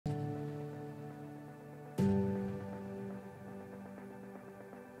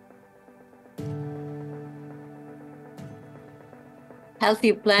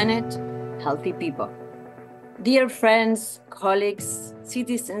Healthy planet, healthy people. Dear friends, colleagues,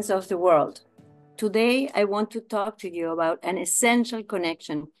 citizens of the world, today I want to talk to you about an essential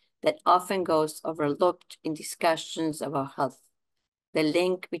connection that often goes overlooked in discussions about health, the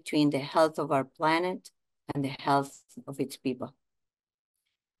link between the health of our planet and the health of its people.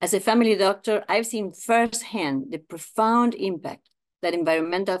 As a family doctor, I've seen firsthand the profound impact that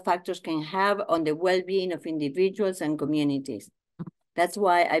environmental factors can have on the well-being of individuals and communities. That's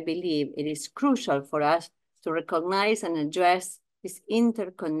why I believe it is crucial for us to recognize and address this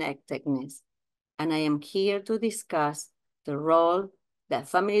interconnectedness. And I am here to discuss the role that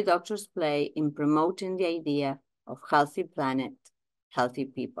family doctors play in promoting the idea of healthy planet, healthy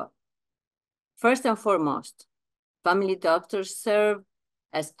people. First and foremost, family doctors serve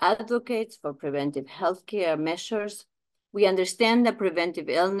as advocates for preventive healthcare measures. We understand that preventive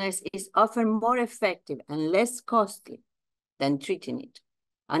illness is often more effective and less costly than treating it.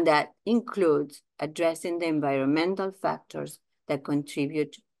 And that includes addressing the environmental factors that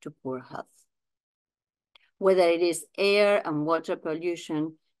contribute to poor health. Whether it is air and water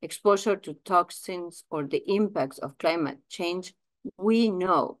pollution, exposure to toxins, or the impacts of climate change, we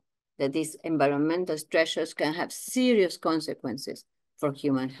know that these environmental stressors can have serious consequences for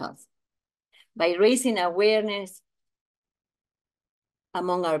human health. By raising awareness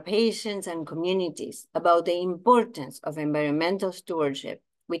among our patients and communities about the importance of environmental stewardship,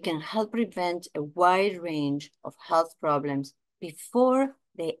 we can help prevent a wide range of health problems before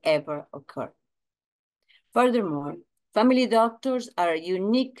they ever occur. Furthermore, family doctors are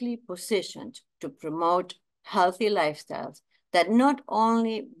uniquely positioned to promote healthy lifestyles that not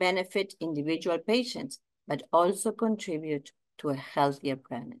only benefit individual patients, but also contribute to a healthier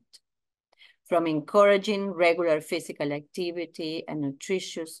planet. From encouraging regular physical activity and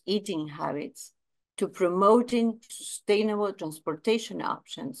nutritious eating habits to promoting sustainable transportation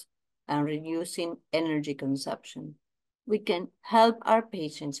options and reducing energy consumption, we can help our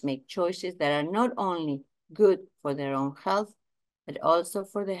patients make choices that are not only good for their own health, but also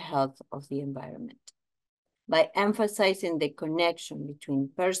for the health of the environment. By emphasizing the connection between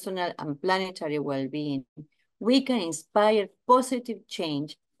personal and planetary well-being, we can inspire positive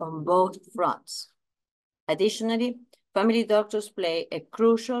change on both fronts. Additionally, family doctors play a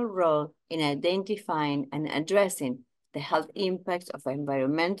crucial role in identifying and addressing the health impacts of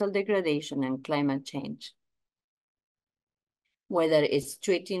environmental degradation and climate change. Whether it's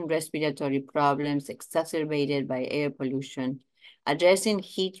treating respiratory problems exacerbated by air pollution, addressing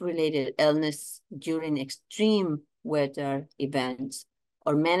heat-related illness during extreme weather events,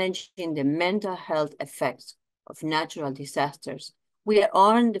 or managing the mental health effects of natural disasters, we are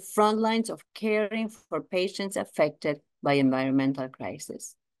on the front lines of caring for patients affected by environmental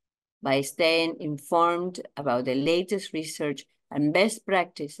crisis. By staying informed about the latest research and best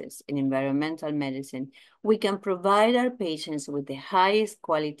practices in environmental medicine, we can provide our patients with the highest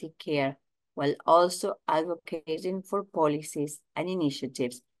quality care while also advocating for policies and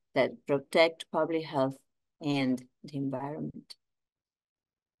initiatives that protect public health and the environment.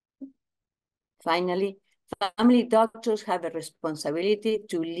 Finally, family doctors have a responsibility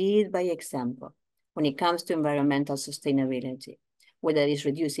to lead by example when it comes to environmental sustainability, whether it's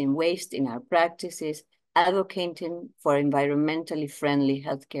reducing waste in our practices, advocating for environmentally friendly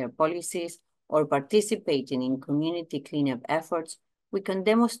healthcare policies, or participating in community cleanup efforts. We can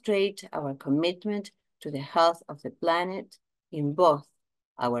demonstrate our commitment to the health of the planet in both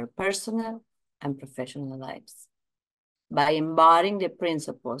our personal and professional lives. By embodying the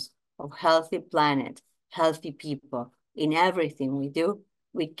principles of healthy planet, healthy people in everything we do,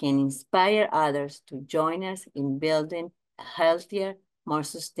 we can inspire others to join us in building a healthier, more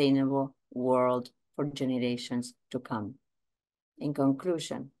sustainable world for generations to come. In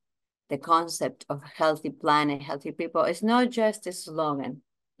conclusion, the concept of healthy planet, healthy people is not just a slogan,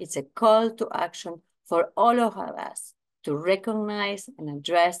 it's a call to action for all of us to recognize and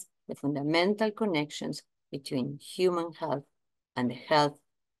address the fundamental connections between human health and the health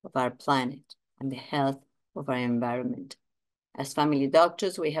of our planet and the health of our environment. As family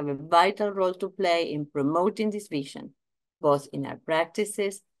doctors, we have a vital role to play in promoting this vision, both in our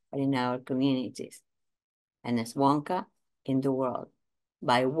practices and in our communities, and as WONCA in the world.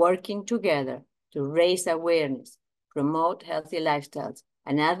 By working together to raise awareness, promote healthy lifestyles,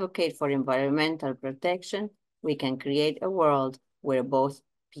 and advocate for environmental protection, we can create a world where both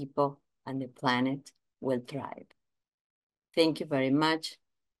people and the planet will thrive. Thank you very much.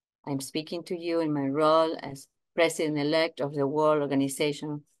 I'm speaking to you in my role as President-Elect of the World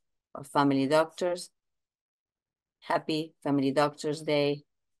Organization of Family Doctors. Happy Family Doctors Day.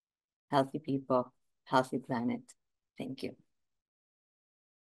 Healthy people, healthy planet. Thank you.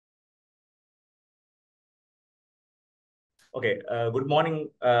 Okay, good morning,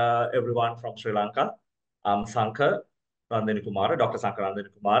 everyone from Sri Lanka. I'm Sankha Randenikumara, Dr. Sankha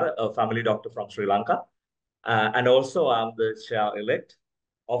Randenikumara, a family doctor from Sri Lanka. And also I'm the chair-elect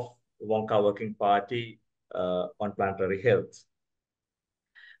of WONCA Working Party on Planetary Health.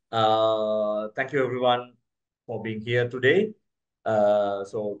 Thank you, everyone, for being here today.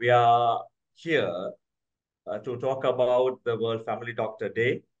 So we are here to talk about the World Family Doctor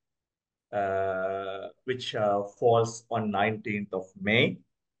Day, which falls on 19th of May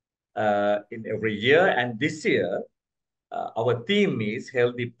in every year. And this year, our theme is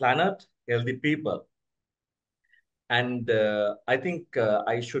Healthy Planet, Healthy People. And I think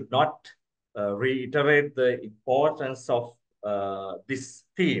I should not reiterate the importance of this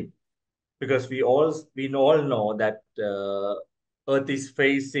theme, because we all know that Earth is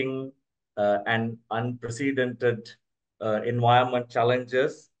facing an unprecedented environment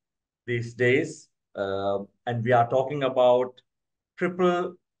challenges these days. And we are talking about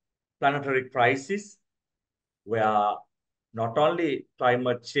triple planetary crisis, where not only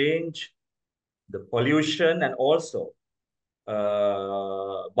climate change, the pollution, and also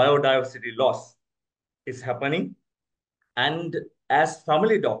biodiversity loss is happening. And as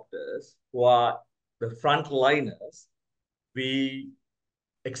family doctors who are the frontliners, we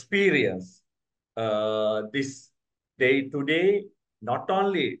experience this day to day, not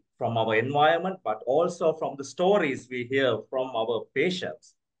only from our environment, but also from the stories we hear from our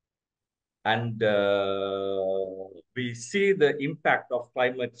patients. And we see the impact of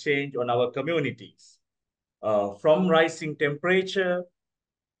climate change on our communities, from rising temperature,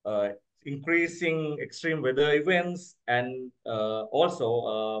 increasing extreme weather events, and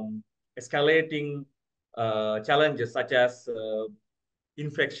also escalating challenges such as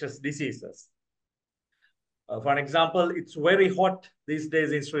infectious diseases. For an example, it's very hot these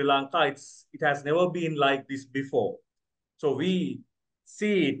days in Sri Lanka. It has never been like this before. So we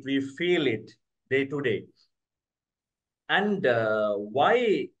see it, we feel it day to day. And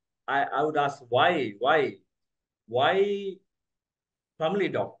why, I would ask, why family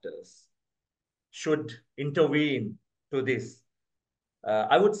doctors should intervene to this?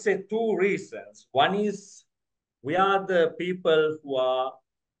 I would say two reasons. One is we are the people who are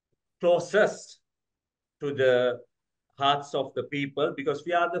closest to the hearts of the people, because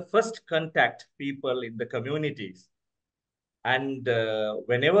we are the first contact people in the communities. And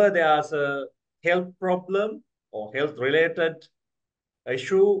whenever there's a health problem or health related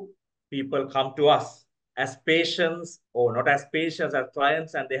issue, people come to us as patients, or not as patients, as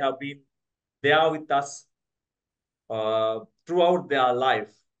clients, and they have been there with us throughout their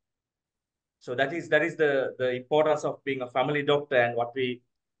life. So that is the importance of being a family doctor and what we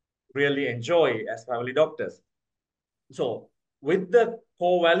really enjoy as family doctors. So with the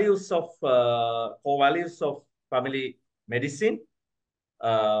core values of family medicine,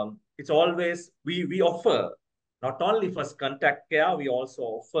 it's always we offer not only first contact care, we also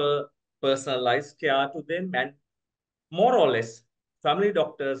offer personalized care to them. And more or less, family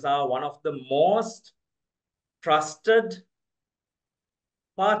doctors are one of the most trusted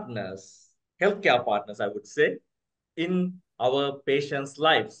partners, healthcare partners, I would say, in our patients'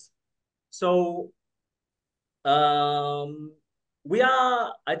 lives. So we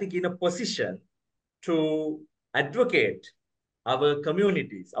are, I think, in a position to advocate our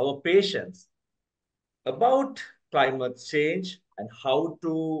communities, our patients, about climate change and how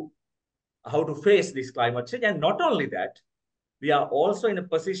to face this climate change. And not only that, we are also in a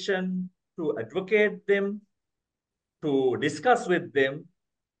position to advocate them, to discuss with them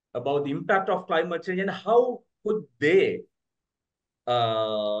about the impact of climate change and how could they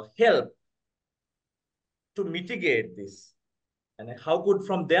help to mitigate this, and how could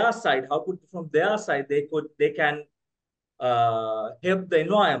from their side they can help the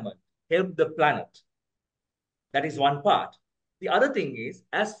environment, help the planet. That is one part. The other thing is,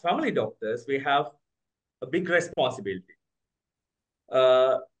 as family doctors, we have a big responsibility.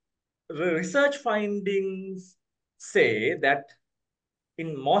 The research findings say that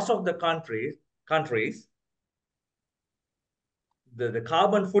in most of the countries, the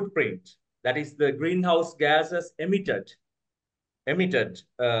carbon footprint, that is the greenhouse gases emitted is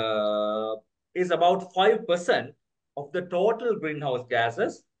about 5% of the total greenhouse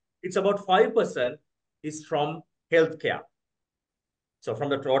gases. It's about 5% is from healthcare. So from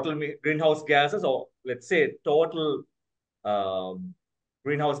the total greenhouse gases, or let's say total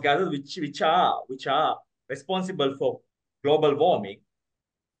greenhouse gases which are responsible for global warming,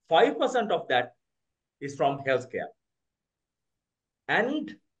 5% of that is from healthcare.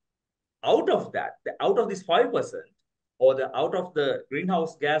 And out of this 5%, or out of the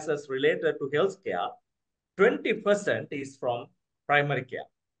greenhouse gases related to healthcare, 20% is from primary care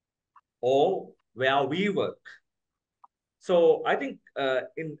or where we work. So I think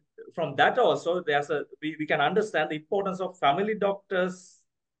from that also, we can understand the importance of family doctors'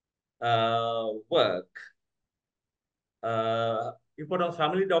 work, importance of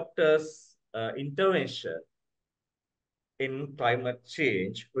family doctors' intervention in climate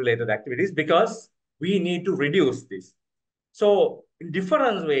change related activities, because we need to reduce this. So in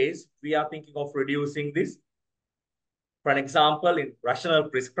different ways, we are thinking of reducing this. For an example, in rational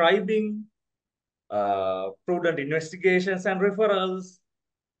prescribing, prudent investigations and referrals,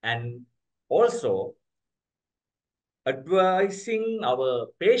 and also advising our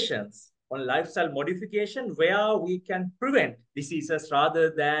patients on lifestyle modification where we can prevent diseases rather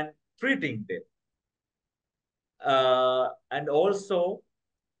than treating them. And also,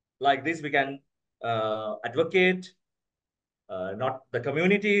 like this, we can advocate not the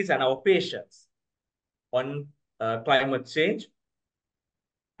communities and our patients on climate change.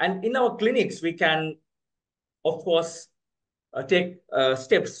 And in our clinics, we can, of course, take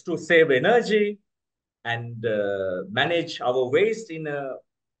steps to save energy and manage our waste in a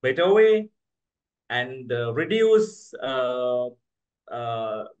better way, and reduce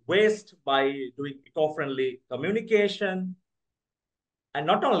waste by doing eco-friendly communication. And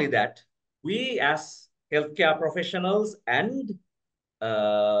not only that, we as healthcare professionals and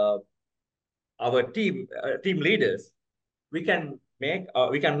our team leaders, we can make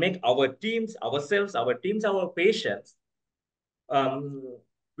our teams, ourselves, our teams, our patients,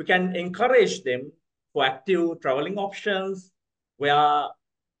 we can encourage them for active traveling options, where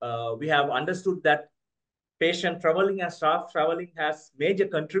we have understood that patient traveling and staff traveling has major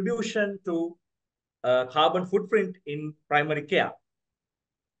contribution to carbon footprint in primary care,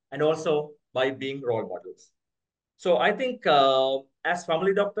 and also by being role models. So I think as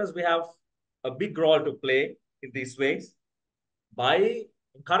family doctors, we have a big role to play in these ways by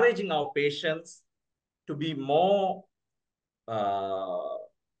encouraging our patients to be more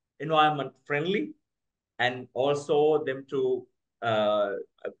environment friendly, and also them to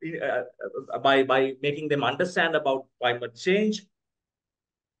by making them understand about climate change.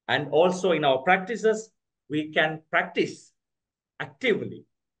 And also in our practices, we can practice actively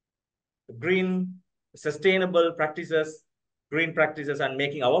green, sustainable practices, green practices, and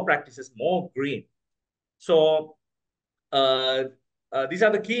making our practices more green. So these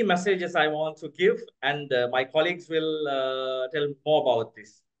are the key messages I want to give, and my colleagues will tell more about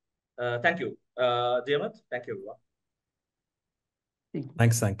this. Thank you. Diamat, thank you, everyone.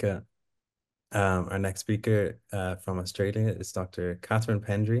 Thanks, Sankha. Our next speaker from Australia is Dr. Catherine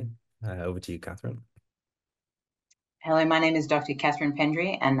Pendrey. Over to you, Catherine. Hello, my name is Dr. Catherine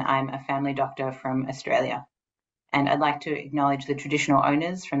Pendrey, and I'm a family doctor from Australia. And I'd like to acknowledge the traditional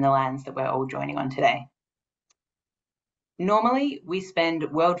owners from the lands that we're all joining on today. Normally, we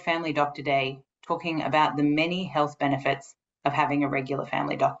spend World Family Doctor Day talking about the many health benefits of having a regular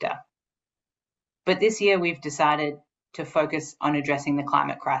family doctor. But this year, we've decided to focus on addressing the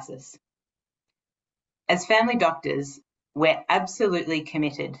climate crisis. As family doctors, we're absolutely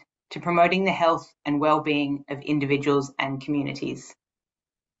committed to promoting the health and well-being of individuals and communities.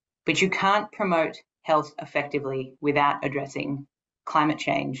 But you can't promote health effectively without addressing climate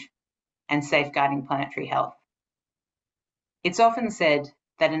change and safeguarding planetary health. It's often said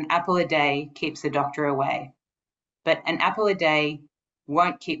that an apple a day keeps the doctor away, but an apple a day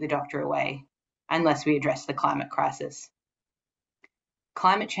won't keep the doctor away unless we address the climate crisis.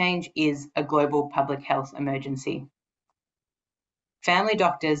 Climate change is a global public health emergency. Family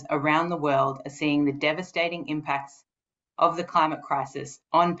doctors around the world are seeing the devastating impacts of the climate crisis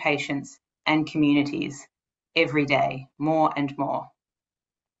on patients and communities every day, more and more.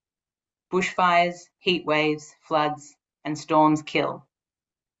 Bushfires, heat waves, floods, and storms kill,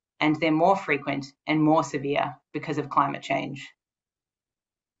 and they're more frequent and more severe because of climate change.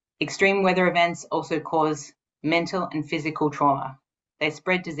 Extreme weather events also cause mental and physical trauma. They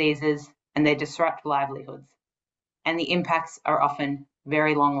spread diseases and they disrupt livelihoods, and the impacts are often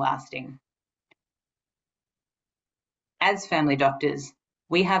very long-lasting. As family doctors,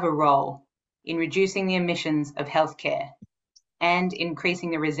 we have a role in reducing the emissions of healthcare and increasing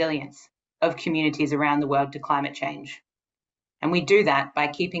the resilience of communities around the world to climate change. And we do that by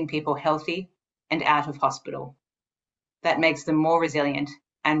keeping people healthy and out of hospital. That makes them more resilient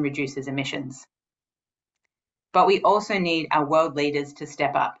and reduces emissions. But we also need our world leaders to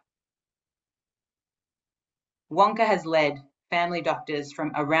step up. WONCA has led family doctors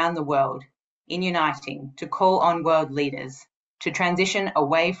from around the world in uniting to call on world leaders to transition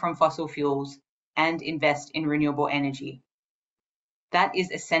away from fossil fuels and invest in renewable energy. That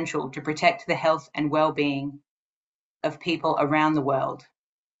is essential to protect the health and well-being of people around the world.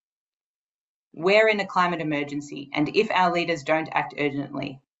 We're in a climate emergency, and if our leaders don't act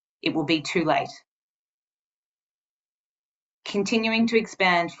urgently, it will be too late. Continuing to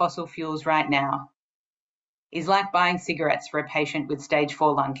expand fossil fuels right now is like buying cigarettes for a patient with stage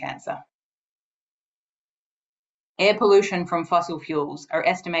 4 lung cancer. Air pollution from fossil fuels are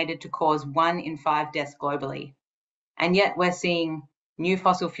estimated to cause 1 in 5 deaths globally, and yet we're seeing new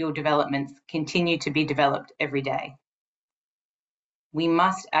fossil fuel developments continue to be developed every day. We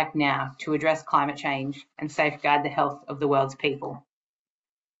must act now to address climate change and safeguard the health of the world's people.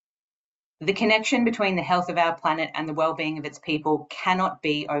 The connection between the health of our planet and the well-being of its people cannot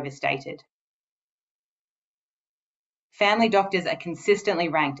be overstated. Family doctors are consistently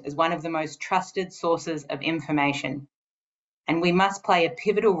ranked as one of the most trusted sources of information, and we must play a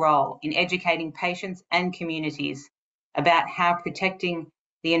pivotal role in educating patients and communities about how protecting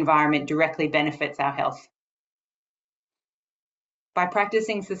the environment directly benefits our health. By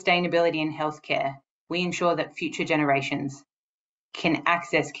practicing sustainability in healthcare, we ensure that future generations can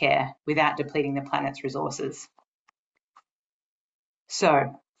access care without depleting the planet's resources.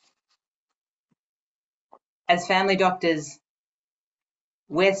 So, as family doctors,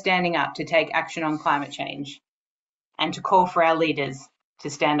 we're standing up to take action on climate change and to call for our leaders to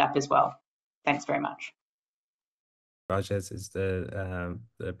stand up as well. Thanks very much. Rajesh is the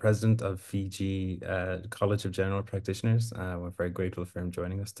president of Fiji College of General Practitioners. We're very grateful for him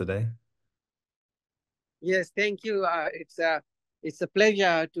joining us today. Yes, thank you. It's a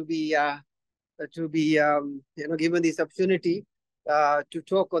pleasure to be given this opportunity to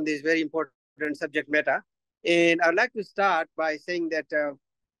talk on this very important subject matter. And I'd like to start by saying that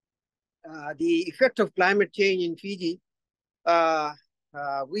the effect of climate change in Fiji,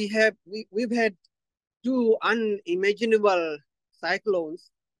 we've had 2 unimaginable cyclones.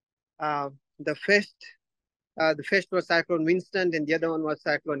 The first was Cyclone Winston, and the other one was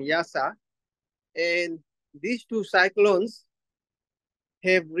Cyclone Yasa. And these 2 cyclones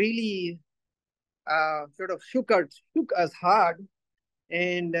have really sort of shook us hard,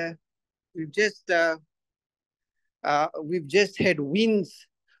 and we've just had winds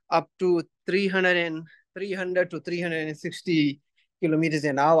up to 300 to 360 kilometers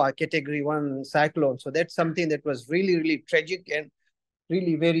an hour, category 1 cyclone. So that's something that was really, really tragic and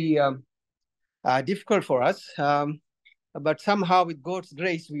really very difficult for us. But somehow, with God's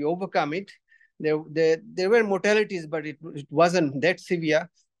grace, we overcome it. There were mortalities, but it wasn't that severe.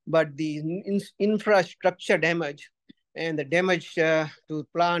 But the infrastructure damage and the damage to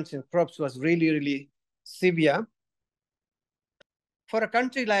plants and crops was really, really severe. For a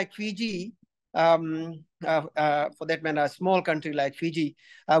country like Fiji, for that matter, a small country like Fiji,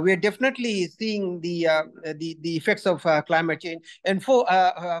 we are definitely seeing the effects of climate change. And for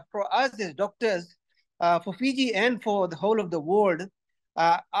us as doctors, for Fiji and for the whole of the world,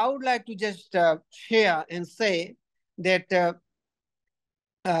 I would like to just share and say that the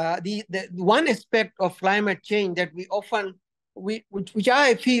one aspect of climate change that we often, which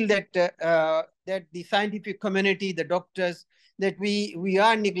I feel that that the scientific community, the doctors, that we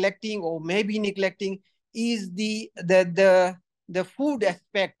are neglecting or maybe neglecting, is the food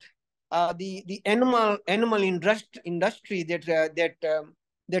aspect, the animal industry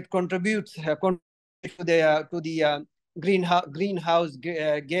that contributes to the greenhouse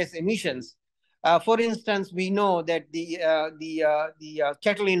gas emissions. For instance, we know that the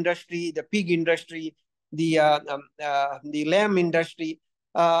cattle industry, the pig industry, the lamb industry,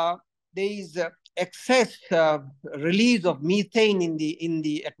 there is excess release of methane in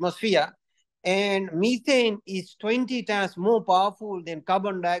the atmosphere, and methane is 20 times more powerful than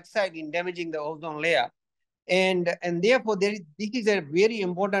carbon dioxide in damaging the ozone layer. And therefore, this is a very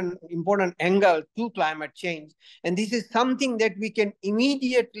important angle to climate change. And this is something that we can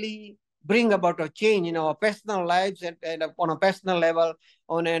immediately bring about a change in our personal lives and on a personal level,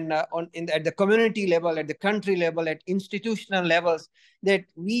 at the community level, at the country level, at institutional levels, that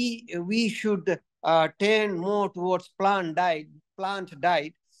we should turn more towards plant diet.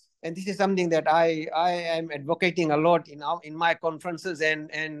 And this is something that I am advocating a lot in my conferences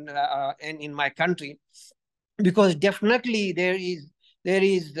and in my country, because definitely there is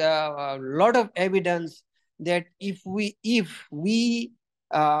a lot of evidence that if we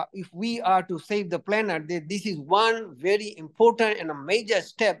are to save the planet, this is one very important and a major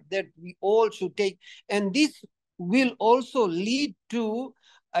step that we all should take. And this will also lead to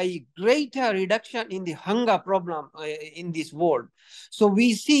a greater reduction in the hunger problem in this world. So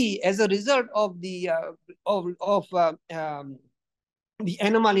we see, as a result of the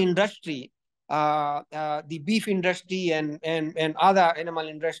animal industry, the beef industry and other animal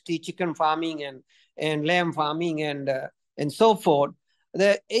industry, chicken farming and lamb farming and so forth.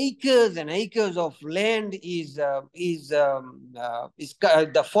 The acres and acres of land the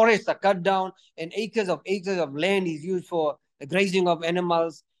forests are cut down, and acres of land is used for the grazing of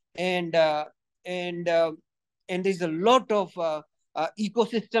animals, and there's a lot of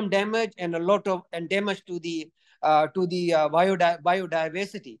ecosystem damage and a lot of damage to the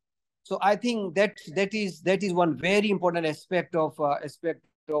biodiversity. So I think that is one very important aspect of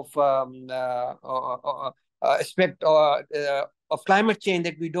climate change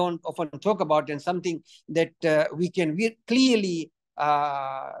that we don't often talk about, and something that we can clearly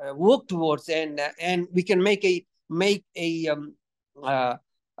work towards, and we can make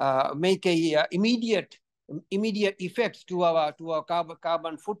immediate effects to our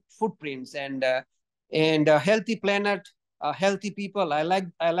carbon footprints, and a healthy planet, healthy people. I like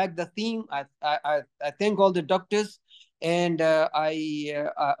the theme. I thank all the doctors, and I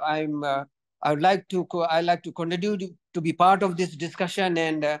like to continue to be part of this discussion,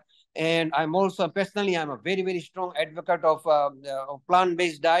 and I'm also personally, I'm a very strong advocate of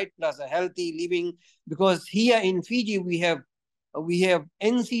plant-based diet plus a healthy living, because here in Fiji we have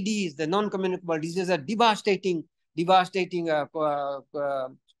NCDs, the non-communicable diseases, are devastating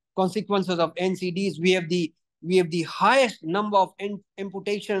consequences of NCDs. We have the highest number of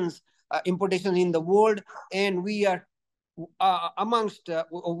amputations in the world, and we are we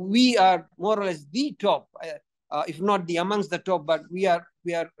are more or less the top, if not the amongst the top, but we are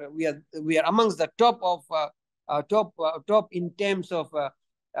amongst the top of top in terms of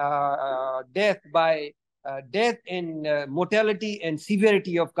death and mortality and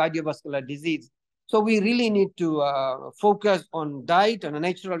severity of cardiovascular disease. So we really need to focus on diet, on a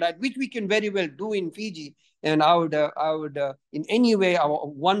natural diet, which we can very well do in Fiji. And I would in any way, our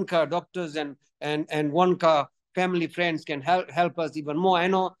WONCA doctors and WONCA family friends can help us even more. I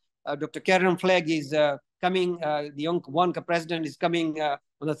know Dr. Karen Flagg is coming, the WONCA president is coming on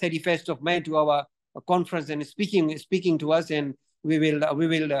the 31st of May to our conference and speaking to us, and we will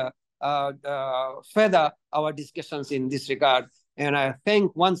further our discussions in this regard. And I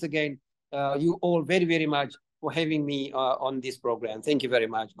thank once again you all very much for having me on this program. Thank you very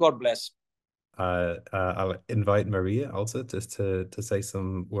much. God bless. I'll invite Maria also just to say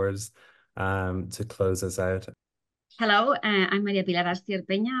some words to close us out. Hello, I'm Maria Pilar Astier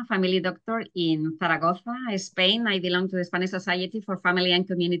Peña, family doctor in Zaragoza, Spain. I belong to the Spanish Society for Family and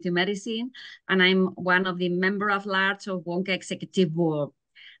Community Medicine, and I'm one of the members of large of WONCA Executive Board.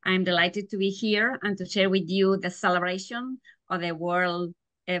 I'm delighted to be here and to share with you the celebration of the World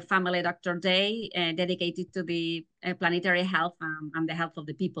Family Doctor Day dedicated to the planetary health and the health of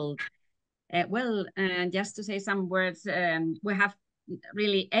the people. Just to say some words, we have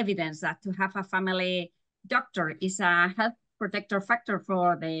really evidence that to have a family doctor is a health protector factor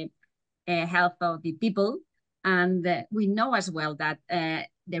for the health of the people. And we know as well that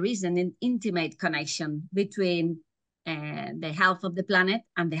there is an intimate connection between the health of the planet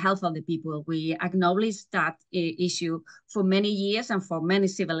and the health of the people. We acknowledge that issue for many years, and for many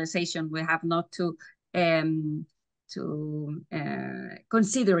civilizations we have not to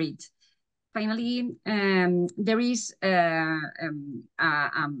consider it. Finally, there is our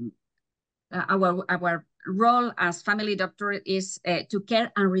role as family doctor is to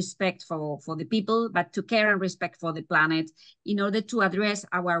care and respect for the people, but to care and respect for the planet in order to address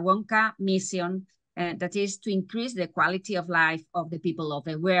our WONCA mission, that is to increase the quality of life of the people of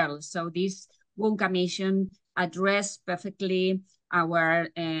the world. So this WONCA mission address perfectly our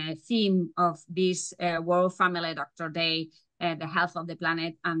theme of this World Family Doctor Day, the health of the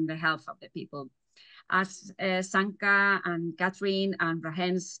planet and the health of the people. As Sankha and Catherine and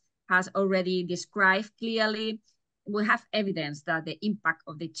Rajesh has already described clearly, we have evidence that the impact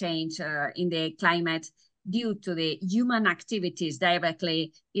of the change in the climate due to the human activities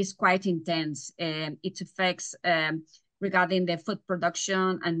directly is quite intense. It affects regarding the food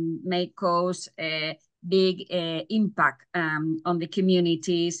production and may cause a big impact on the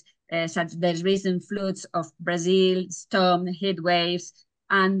communities, such as recent floods of Brazil, storm, heat waves,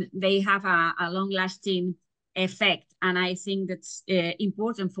 and they have a long-lasting effect. And I think that's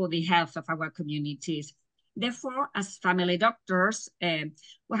important for the health of our communities. Therefore, as family doctors,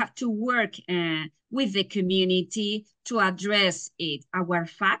 we have to work with the community to address it. Our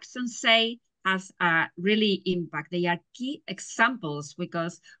facts and say has a really impact. They are key examples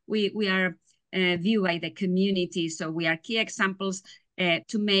because we are viewed by the community. So we are key examples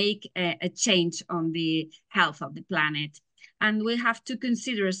to make a change on the health of the planet. And we have to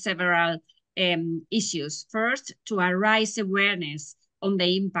consider several issues. First, to raise awareness on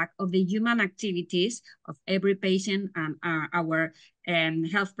the impact of the human activities of every patient and our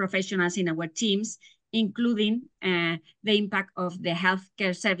health professionals in our teams, including the impact of the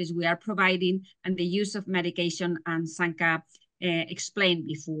healthcare service we are providing and the use of medication, and Sankha explained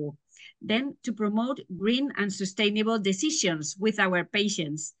before. Then to promote green and sustainable decisions with our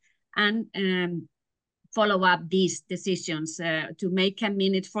patients and follow up these decisions. To make a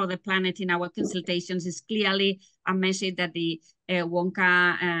minute for the planet in our consultations is clearly a message that the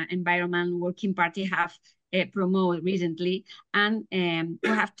WONCA Environment Working Party have promoted recently, and we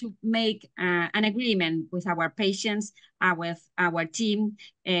have to make an agreement with our patients, with our team,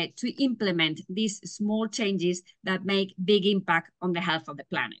 to implement these small changes that make big impact on the health of the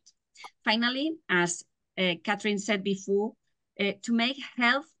planet. Finally, as Catherine said before, to make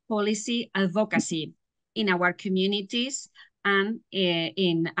health policy advocacy in our communities and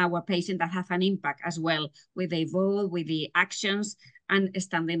in our patients that have an impact as well, with the vote, with the actions, and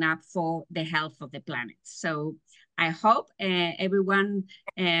standing up for the health of the planet. So I hope everyone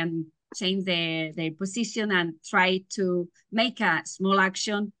change their position and try to make a small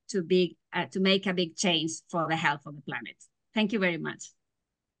action to make a big change for the health of the planet. Thank you very much.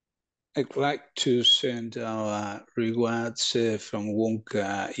 I'd like to send our regards from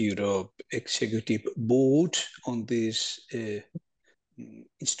WONCA Europe Executive Board on this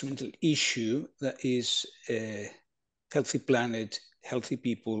instrumental issue that is healthy planet, healthy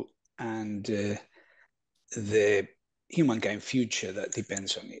people, and the humankind future that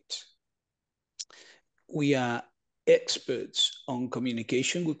depends on it. We are experts on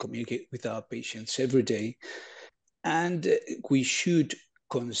communication. We communicate with our patients every day, and we should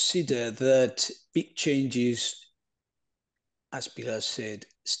consider that big changes, as Pilar said,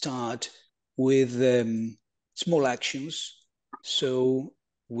 start with small actions. So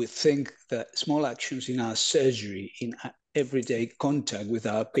we think that small actions in our surgery, in our everyday contact with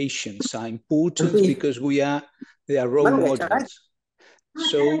our patients are important because they are role models.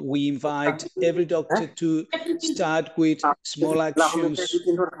 So we invite every doctor to start with small actions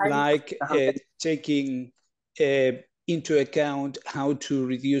like taking into account how to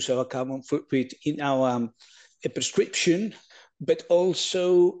reduce our carbon footprint in our prescription, but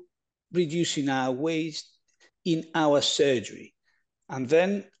also reducing our waste in our surgery. And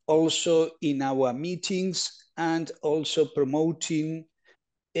then also in our meetings, and also promoting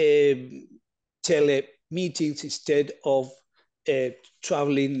tele meetings instead of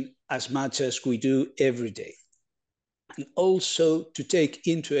traveling as much as we do every day. And also to take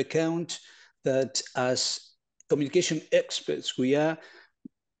into account that as communication experts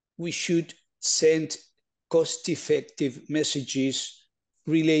we should send cost-effective messages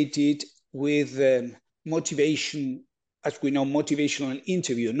related with motivation. As we know, motivational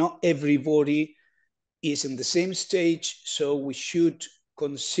interview, not everybody is in the same stage, so we should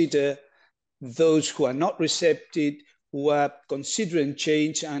consider those who are not receptive, who are considering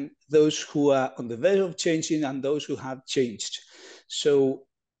change, and those who are on the verge of changing, and those who have changed. So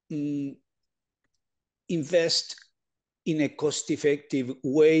invest in a cost-effective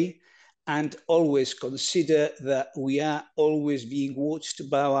way, and always consider that we are always being watched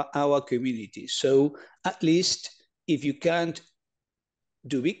by our community. So at least if you can't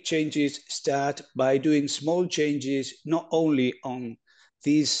do big changes, start by doing small changes, not only on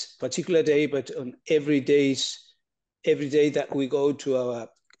this particular day, but on every day that we go to our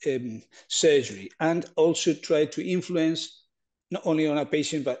surgery. And also try to influence not only on our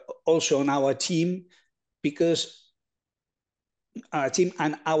patient, but also on our team, because our team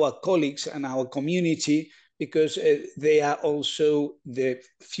and our colleagues and our community, because they are also the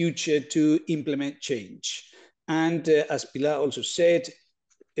future to implement change. And as Pilar also said,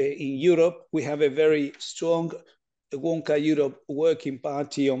 in Europe, we have a very strong WONCA Europe Working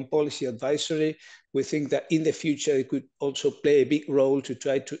Party on policy advisory. We think that in the future, it could also play a big role to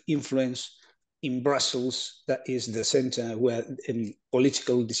try to influence in Brussels, that is the center where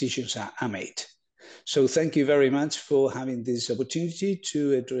political decisions are made. So thank you very much for having this opportunity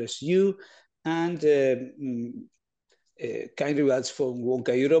to address you, and kind regards from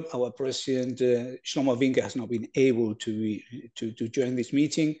WONCA Europe. Our president, Shlomo Vinke, has not been able to join this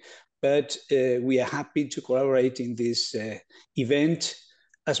meeting, but we are happy to collaborate in this event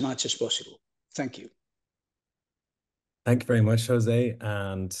as much as possible. Thank you. Thank you very much, Jose.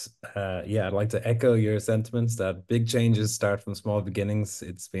 And yeah, I'd like to echo your sentiments that big changes start from small beginnings.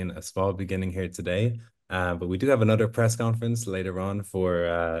 It's been a small beginning here today, but we do have another press conference later on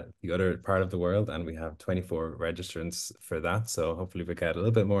for the other part of the world, and we have 24 registrants for that. So hopefully we get a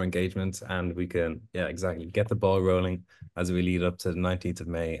little bit more engagement, and we can, yeah, exactly, get the ball rolling as we lead up to the 19th of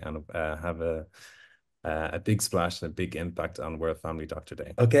May and have a a big splash and a big impact on World Family Doctor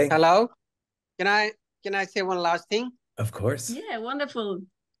Day. Okay. Hello, can I say one last thing? Of course. Yeah, wonderful.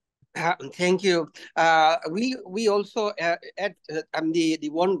 Thank you. We also at the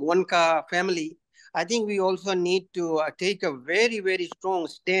WONCA family, I think we also need to take a very strong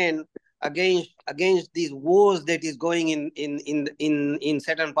stand against these wars that is going in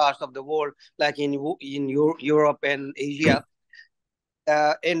certain parts of the world, like in Europe and Asia,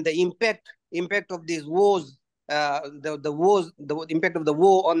 and the impact of these wars, the impact of the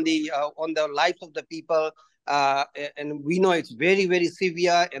war on the lives of the people. And we know it's very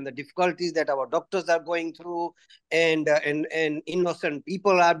severe, and the difficulties that our doctors are going through, and innocent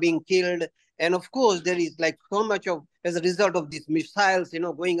people are being killed. And of course, there is like so much of, as a result of these missiles,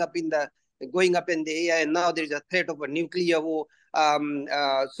 going up in the air, and now there is a threat of a nuclear war.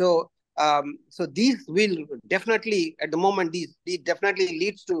 So this will definitely, at the moment, this definitely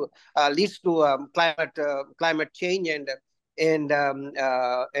leads to climate change and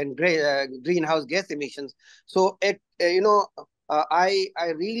greenhouse gas emissions. So I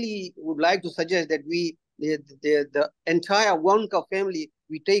really would like to suggest that the entire WONCA family,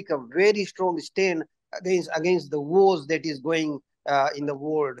 we take a very strong stand against the wars that is going in the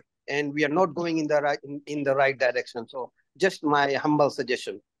world, and we are not going in the right direction. So just my humble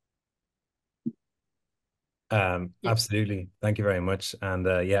suggestion. Absolutely. Thank you very much. And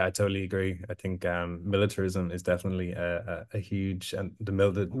yeah, I totally agree. I think militarism is definitely a huge, and the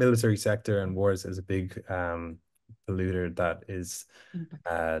military sector and wars is a big polluter that is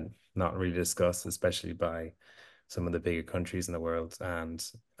not really discussed, especially by some of the bigger countries in the world. And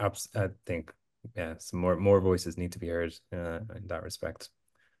I think, yeah, some more voices need to be heard in that respect.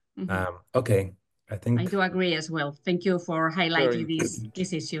 Okay, I think I do agree as well. Thank you for highlighting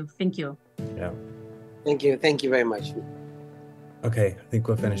this issue. Thank you. Yeah. Thank you very much. Okay, I think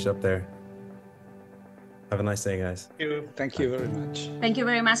we'll finish up there. Have a nice day, guys. Thank you very much. Thank you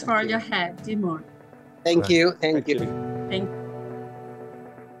very much for your help, Timur. Thank you. Thank you.